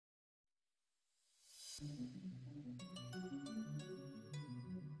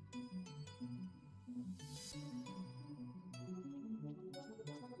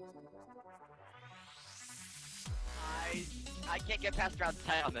can't get past round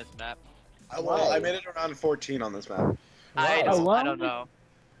 10 on this map. Well, I made it around 14 on this map. I Wow. don't know.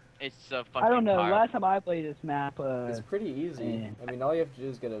 It's so fucking I don't know. hard. Last time I played this map, It's pretty easy. yeah. I mean, all you have to do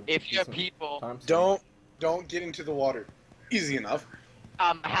is get a. If you have decent people- time stamp. Don't get into the water. Easy enough.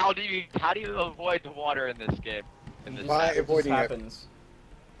 How do you avoid the water in this game? In this By map? It just avoiding it. happens.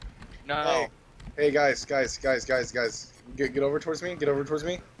 No. Hey guys. Get over towards me. Get over towards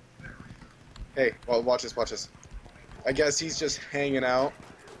me. Hey, well, watch this. I guess he's just hanging out.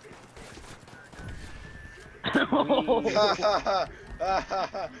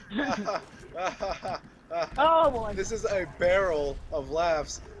 Oh boy. This is a barrel of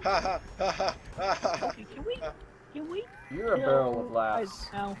laughs. Okay, can we? You're a barrel of laughs.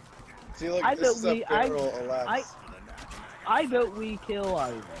 No. See, look, I this is bet a we- barrel of laughs. I vote we kill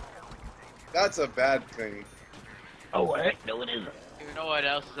Ivan. That's a bad thing. Oh wait, no it isn't. You know what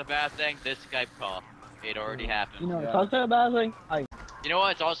else is a bad thing? This Skype call. It already happened. You know, Yeah. it's also a bad thing. You know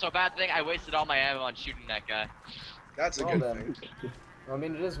what's also a bad thing? I wasted all my ammo on shooting that guy. That's a Well good then. thing. Well, I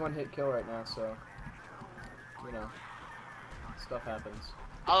mean, it is one hit kill right now, so you know, stuff happens.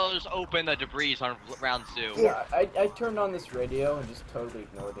 I'll just open the debris on round 2. Yeah, I turned on this radio and just totally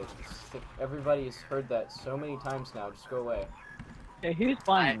ignored it. It's like, everybody's heard that so many times now. Just go away. Yeah, who's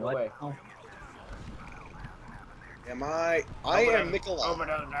fine? Go What? away. Oh. I am Nikolai.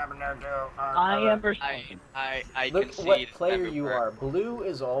 I am Verstappen. I Look concede what player every you part. are. Blue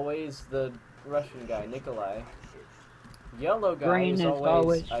is always the Russian guy, Nikolai. Yellow guy Green is is always,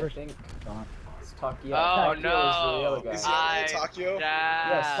 always I Verstappen. think, it's Takio. Oh Takio is the no! yellow guy. Is Yellow Takio?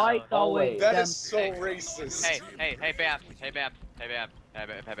 Yes. White always. That them. is so racist. Hey, Bam. Hey, Bam.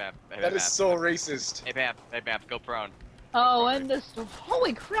 That is so racist. Hey, Bam. Go prone. Oh, and this.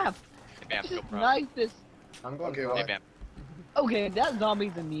 Holy crap! Hey, Bam. Go Just prone. knife this. I'm going Okay, to well, Hey, Bam. Okay, that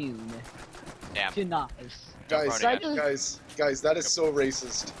zombie's immune Damn. to knives. Guys, Prone again. guys, that is so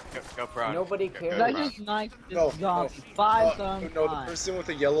racist. Go prone. Nobody Go cares. I prone. just knifed this No, zombie no. 5 No, the times. person with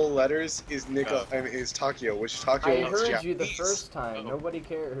the yellow letters is Oh. is Takio, which Takio I is heard you the Japanese. first time. Oh. Nobody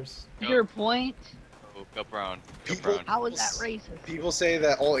cares. Your point? Go prone. Go People- prone. How is that racist? People say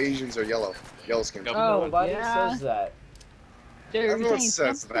that all Asians are yellow skin. Go. Oh, Nobody yeah. says that. They're Everyone saying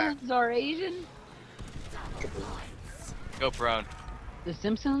says that. Simpsons are Asian? Go prone. The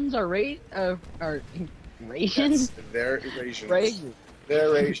Simpsons are are Asian? Yes, they're Asians. Asian.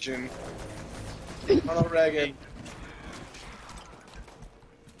 They're Asian. Ronald Reagan.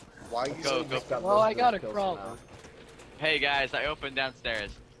 Why you Go, so go. Just got Well, most I of got those a kills crawl. now. Hey guys, I opened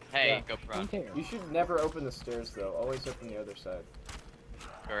downstairs. Hey, Yeah. go prone. Okay. You should never open the stairs though. Always open the other side.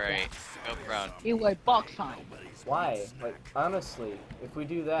 Great. Go prone. Anyway, box time. Why? Like honestly, if we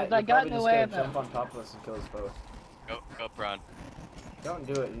do that, 'Cause I you're got probably no just gonna ammo. jump on top of us and kill us both. Go prone. Don't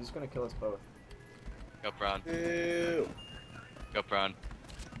do it. He's gonna kill us both. Go prone. Ew. Go prone.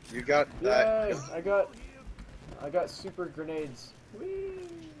 You got that. Yay! I got super grenades. Whee!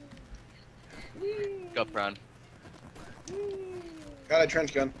 Whee! Go prone. Whee! Got a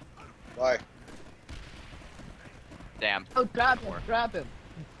trench gun. Why? Damn. Oh, grab him, grab him.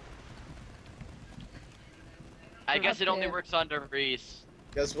 I guess it only Okay. works under Reese.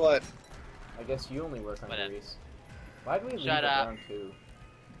 Guess what? I guess you only work on Whatever. Grease. Why'd we leave Shut it up. round 2?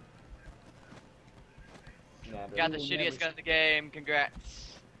 Nah, Got the Ooh, shittiest never- gun in the game.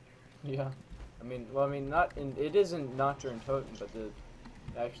 Congrats. Yeah. I mean, not in. It isn't Notcher and Totem, but the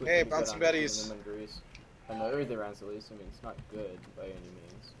actually. Hey, pretty good bouncy on betties. some of them and Grease. On the early rounds, at least. I mean, it's not good by any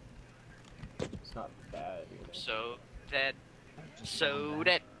means. It's not bad either. So dead. So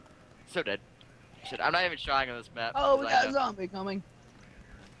dead. So dead. Shit, I'm not even trying on this map. Oh, we 'cause I got a know- zombie coming.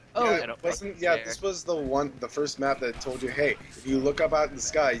 Oh, I yeah, don't wasn't, fucking yeah, care. this was the first map that told you, hey, if you look up out in the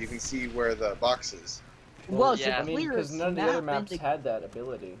sky, you can see where the box is. well, yeah. I mean, clear because none of the other map maps had that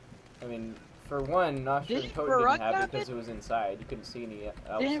ability. I mean, for one, Notcher Did and Totem Varrock didn't have have it because it? it was inside. You couldn't see any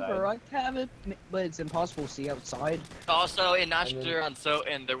outside. Didn't Varrock have it? But it's impossible to see outside. Also, in And Nashter on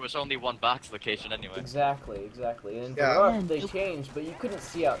and there was only one box location anyway. Exactly. And in Yeah. Varrock, they Man, changed, but you couldn't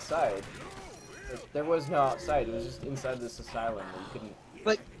see outside. Like, there was no outside. It was just inside this asylum that you couldn't.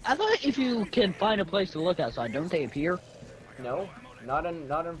 But I thought if you can find a place to look outside, don't they appear? No, not in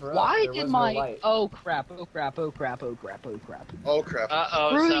Varrock. Why there did was my... No light. Oh crap, oh crap, oh crap, oh crap, oh crap. Oh crap. Uh-oh,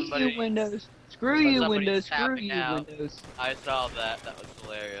 Screw somebody... you, Windows. Screw you, Somebody's Windows. Screw tapping you, out. Windows. I saw that. That was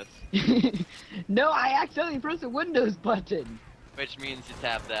hilarious. No, I accidentally pressed the Windows button. Which means you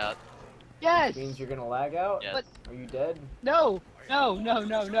tapped out. Yes. Means you're gonna lag out. Yes. But Are you dead? no, no, no,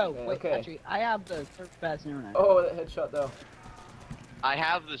 no, no. Okay, Wait, okay. actually, I have the fast internet. Oh, that headshot though. I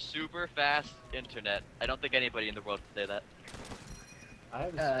have the super fast internet. I don't think anybody in the world can say that. I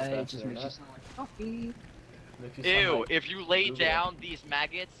have It fast just makes you internet. sound like coffee. Makes you sound Ew, like if you lay Google. down, these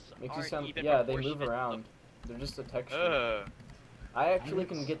maggots Makes you aren't sound, even yeah, they move proportionate to around. They're just a texture. Ugh. I actually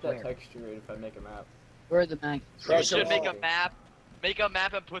can get that Square. texture if I make a map. Where are the mag? You Crush should them make all. a map. Make a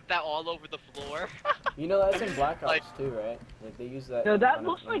map and put that all over the floor. You know that's in Black Ops Like- too, right? Like, they use that No, that on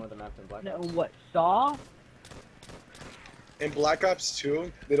looks one like- of the maps in Black No, Ops. what? Saw? In Black Ops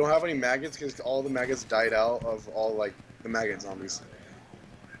 2, they don't have any maggots because all the maggots died out of all like the maggot zombies.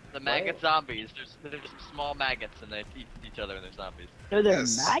 The maggot zombies. There's small maggots and they eat each other and they're zombies. No, they're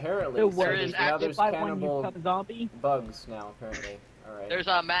Yes. mag. Apparently, So so what? There there's, is now Active there's fight when you cannibal become a zombie? bugs now, apparently. Alright. There's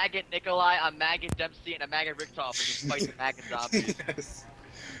a maggot Nikolai, a maggot Dempsey, and a maggot Richtoff, and you fight the maggot zombies. Yes.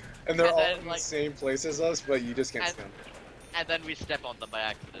 And they're And all then, in the like- same place as us, but you just can't and- stand them. And then we step on them by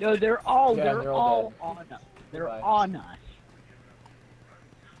accident. No, they're all Yeah, they're they're all all on us. They're Goodbye. on us.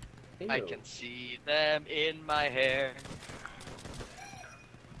 I Ew. can see them in my hair.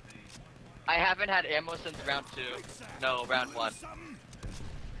 I haven't had ammo since round 2. No, round 1.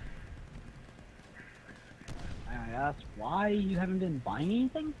 I asked why you haven't been buying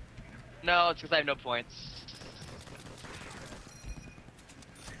anything? No, it's because I have no points.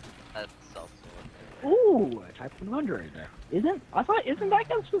 That's also Ooh, a Type 100. Isn't I thought isn't that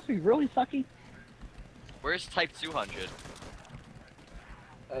guy supposed to be really sucky? Where's Type 200?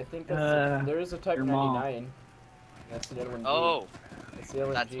 I think that's, there is a Type your mom. 99. That's the other one. Oh, It's the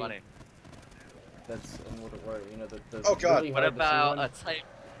LNG. that's funny. That's in World of War. You know the Oh, God. really What hard to see about one?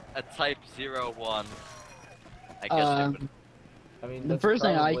 a Type 01? I guess it would. I mean, the that's first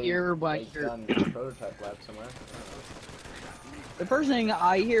thing I probably, hear when I like, hear- done in a prototype lab somewhere. The first thing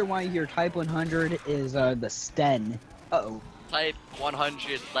I hear when I hear Type 100 is the Sten. Uh-oh. Type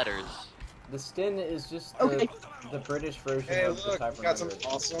 100 letters. The Stin is just Okay. the British version Hey, of the look, Type we got some 100.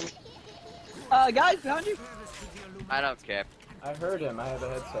 awesome. Guys, found you. I don't care. I heard him. I have a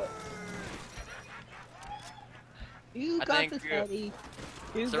headset. You I got think this, you- Eddie.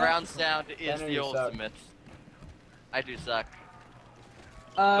 You got Surround this. sound is Tanner, the you suck. ultimate. I do suck.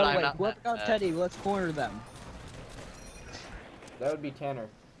 I'm Wait, not what that about bad. Teddy? Let's corner them. That would be Tanner.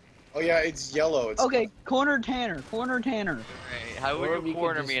 Oh yeah, it's yellow. It's Okay, corner Tanner. Corner Tanner. Right, how Or would we you could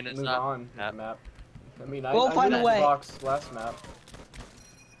corner just me and it's move not? on with map? the map. I mean, We'll I find did a that way. box last map.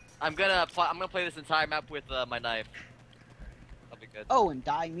 I'm gonna play this entire map with my knife. That'll be good. Oh, and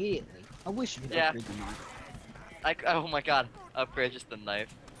die immediately. I wish you could Yeah. upgrade the knife. Oh my god, upgrade just the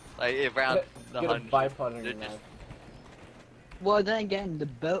knife. Like around the Get a 100. bipod in your Just- knife. Well, then again, the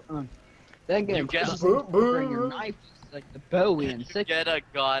bow. Then again, You get- just bring your knife like the Bowie and You six. get a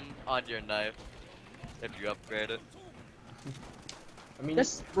gun on your knife if you upgrade it. I mean,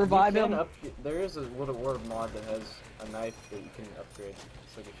 Just you revive can him. there is a World of War mod that has a knife that you can upgrade.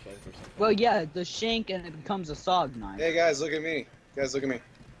 It's like a shank or something. Well, yeah, the shank and it becomes a SOG knife. Hey guys, look at me. Guys, look at me.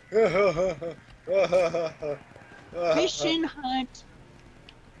 Fishing hunt.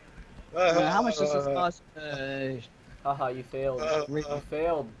 How much does this cost? Haha, you failed. You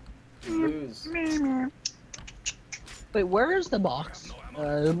failed. You lose. Wait, where is the box?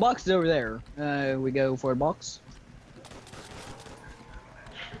 The box is over there. We go for a box.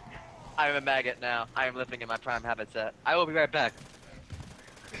 I'm a maggot now. I am living in my prime habitat. I will be right back.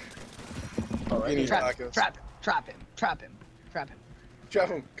 You need Trap, tacos. trap him, trap him, trap him, trap him. Trap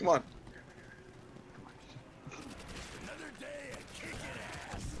him. Come on.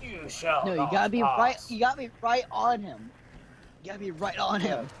 You shall No, you not gotta be right. pass. You gotta be right on him. You gotta be right on Yeah,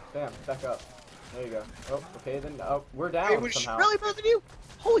 him. bam, back up. There you go. Oh, okay, then we're down Hey, we somehow. Really, both of you?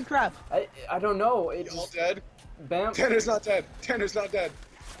 Holy crap! I don't know. It You all just dead? bam. Tanner's not dead. Tanner's not dead.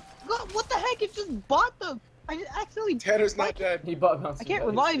 God, what the heck? It just bought them. I accidentally. Tanner's not Why- dead. He bought bouncing I can't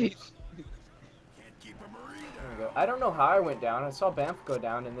buddies. revive you. There we go. I don't know how I went down. I saw Bamf go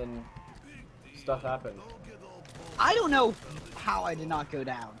down, and then stuff happened. I don't know how I did not go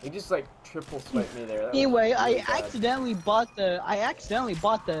down. He just like triple swiped me there. That was Anyway, really I bad. accidentally bought the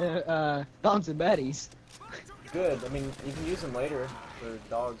Bouncy Betties. Good. I mean, you can use them later for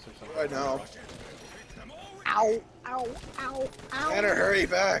dogs or something. Right now. Ow! Ow! Ow! Ow! Tanner, hurry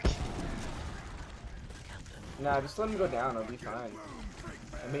back. Nah, just let him go down. It'll be fine.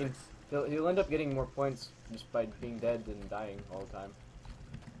 I mean, he'll end up getting more points just by being dead than dying all the time.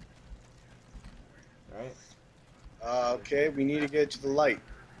 Right? Okay, we need to get to the light.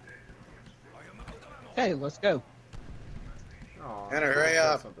 Okay, let's go. Aw, Tanner, hurry said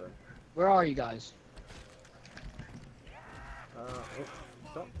up. something. Where are you guys?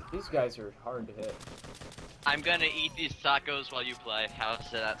 These guys are hard to hit. I'm gonna eat these tacos while you play. How does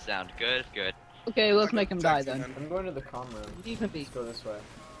that sound? Good, good. Okay, let's make him die then. I'm going to the comm room. You can be. Let's go this way.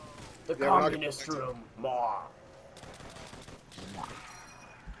 The Yeah, we're not communist gonna- room. More.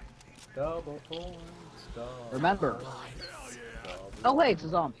 Double points. Double Remember. points, double Oh wait, it's a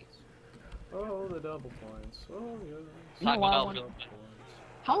points. zombie. Oh, the double points. Oh, yeah. You know Talk what I about want? it. Double points.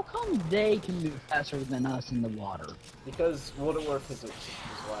 How come they can move faster than us in the water? Because World War physics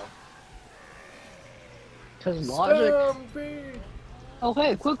is why. Cause logic. Stampede! Oh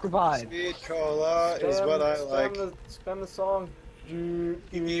hey, quick revive. Speed cola is what I like. Spam the song.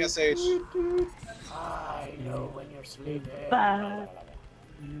 PPSH. I know when you're sleeping. Bye.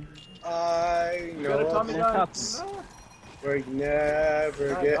 I You got a know Tommy gun? Tough. No. we never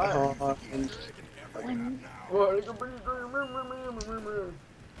Not get mine. home.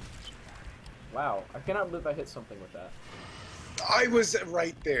 Wow, I cannot believe I hit something with that. I was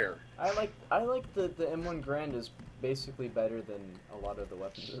right there. I like the M1 Grand is basically better than a lot of the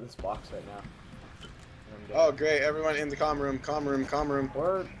weapons in this box right now. And, Oh great, everyone in the comm room, comm room, comm room.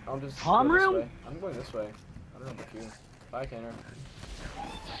 Or I'll just Comm go this room? way. I'm going this way. I don't know about you. Bye, Tanner.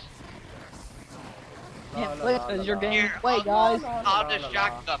 Yeah, wait, cause you're getting. Wait, guys. I'll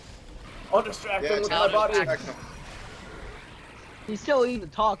distract them. I'll distract them with tell my him to body. distract him. He's still even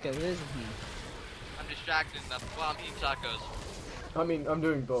talking, isn't he? I'm distracting them while I'm eating tacos. I mean, I'm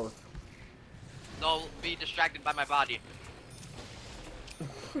doing both. They'll be distracted by my body.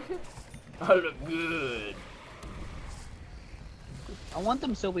 I look good. I want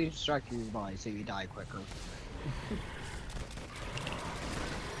them still be distracted with his body so you die quicker.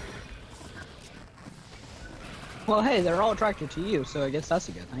 Well, hey, they're all attracted to you, so I guess that's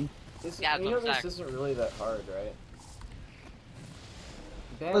a good thing. Yeah, You know I'm this back. isn't really that hard, right?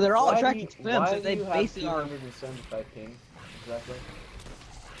 Dan, Well, they're all why do attracted you- to them, so why they do you have basically are- 275 ping, exactly.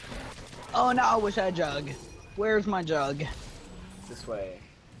 Oh no, I wish I had a jug. Where's my jug? This way.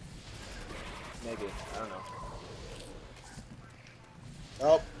 Maybe. I don't know.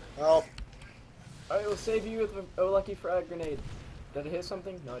 Help, help. I will save you with a lucky frag grenade. Did it hit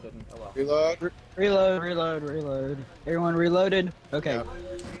something? No, it didn't. Oh well. Reload. Reload, reload, reload. Everyone reloaded? Okay. Yeah.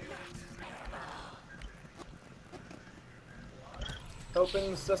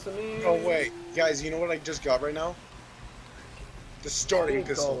 Open sesame. Oh wait, guys, you know what I just got right now? The starting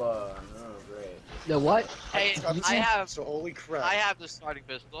pistol. Cola. Oh great. The what? Hey, It's got the I have So holy crap. I have the starting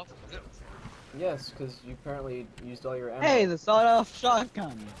pistol. Yes, because you apparently used all your ammo. Hey, the sawed-off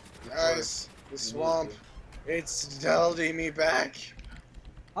shotgun. Guys, the You swamp, needed it's holding me back.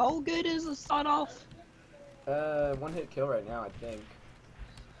 How good is the sawed-off? to. One hit kill right now, I think.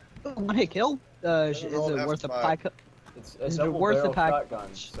 One hit kill? Is it hold worth a F5. pack? It's a Is it double worth the barrel pack shotgun,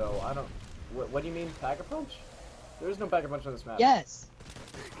 punch? so I don't. What do you mean, pack-a-punch? There is no pack-a-punch on this map. Yes.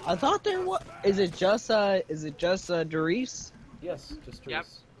 I thought there was. Is it just Doris? Yes, just Yep.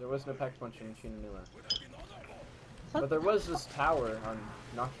 Reese. There was no pack-a-punch in Shi No Numa. But there was this tower on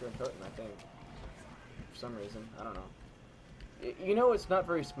Nocturne and Totem, I think. For some reason, I don't know. You know, it's not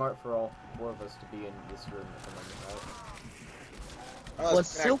very smart for all four of us to be in this room at the moment, right? Oh, Well, it's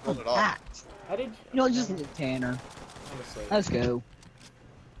so connect, hold it off. compact. How did You know, just Tanner. honestly, Let's go.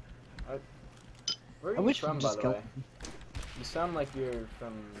 where are I you wish from, we'd by just the go. way? You sound like you're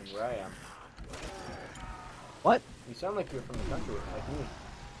from where I am. What? You sound like you're from the country, like me.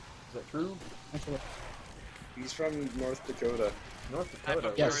 Is that true? He's from North Dakota. North I'm Dakota,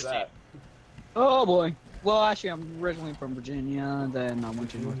 from where's Jersey. that? Oh boy. Well, actually, I'm originally from Virginia. Then I went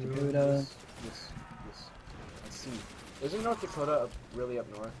to North Dakota. Yes. Let's see. Isn't North Dakota really up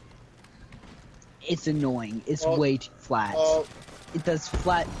north? It's annoying. It's Well- way too flat. Oh, It does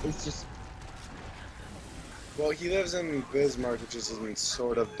flat. It's just. well, he lives in Bismarck, which is in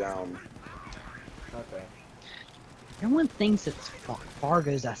sort of down. Okay. Everyone thinks it's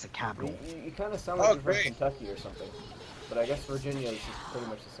Fargo's as a You, capital. you kind of sound like Oh, you're from great. Kentucky or something. But I guess Virginia is just pretty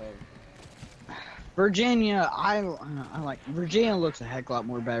much the same. Virginia, I like Virginia. Looks a heck of a lot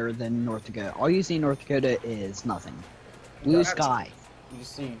more better than North Dakota. All you see in North Dakota is nothing. Blue That's- sky. You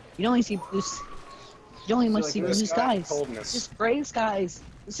just see. You don't even see blue. You don't even See, much like, see blue blue sky, skies. coldness. Just gray skies.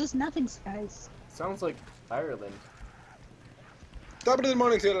 It's just nothing skies. Sounds like Ireland. Top of the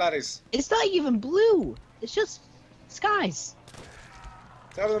morning to the laddies. It's not even blue. It's just skies.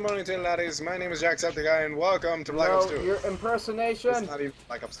 Top of the morning to the laddies. My name is Jacksepticeye, and welcome to Black Ops 2. your impersonation. It's not even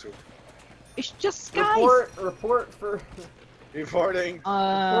Black Ops 2. It's just skies. Report for Reporting. back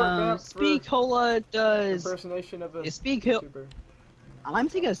for- Speak Hola does. impersonation of a Speak Hill. YouTuber. I'm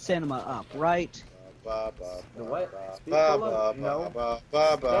thinking of Cinema Up, right? Ba, ba, The ba, what? ba, Speed ba, cola? ba, No. ba,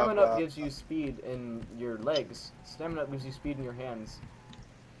 ba, ba, Stamina ba. gives you speed in your legs. Stamina gives you speed in your hands.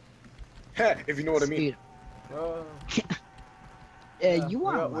 Heh, if you know what I mean. Speed. Oh, You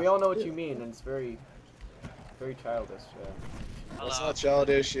want we all know what you mean, and it's very childish. It's Hello. not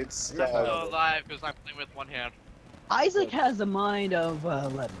childish, it's I'm still style. alive because I'm playing with one hand. Isaac has the mind of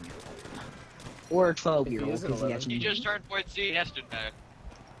 11-year-old. Or a If 12-year-old. he isn't Because he 11. actually. You just turned 14 yesterday.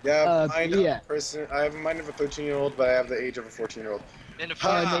 Yeah, Yeah. I have a mind of a 13-year-old, but I have the age of a 14-year-old. In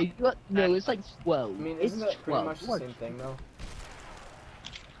the No, it's like 12. I mean, it's isn't that pretty 12. much the same thing, though?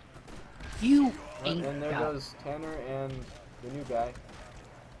 You Well, ain't and there got goes Tanner and the new guy.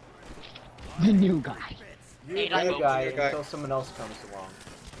 the new guy. You're Hey, the I new vote guy for the guy. until someone else comes along.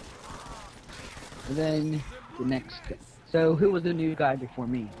 And then the next guy. So who was the new guy before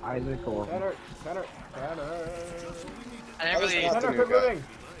me? Isaac or... Tanner! I didn't I was really. not- Tanner, the quit new guy. moving!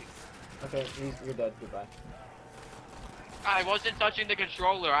 Okay, you're dead. Goodbye. I wasn't touching the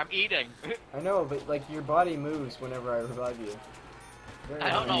controller. I'm eating. I know, but like your body moves whenever I revive you. Very I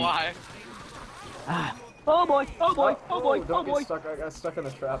don't know annoying. why. Ah. Oh boy! Oh boy! Oh boy! Oh Don't boy! get stuck. I got stuck in the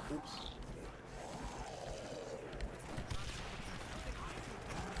trap. Oops.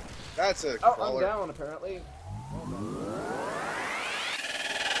 That's a Oh, I'm crawler. down apparently. Well done.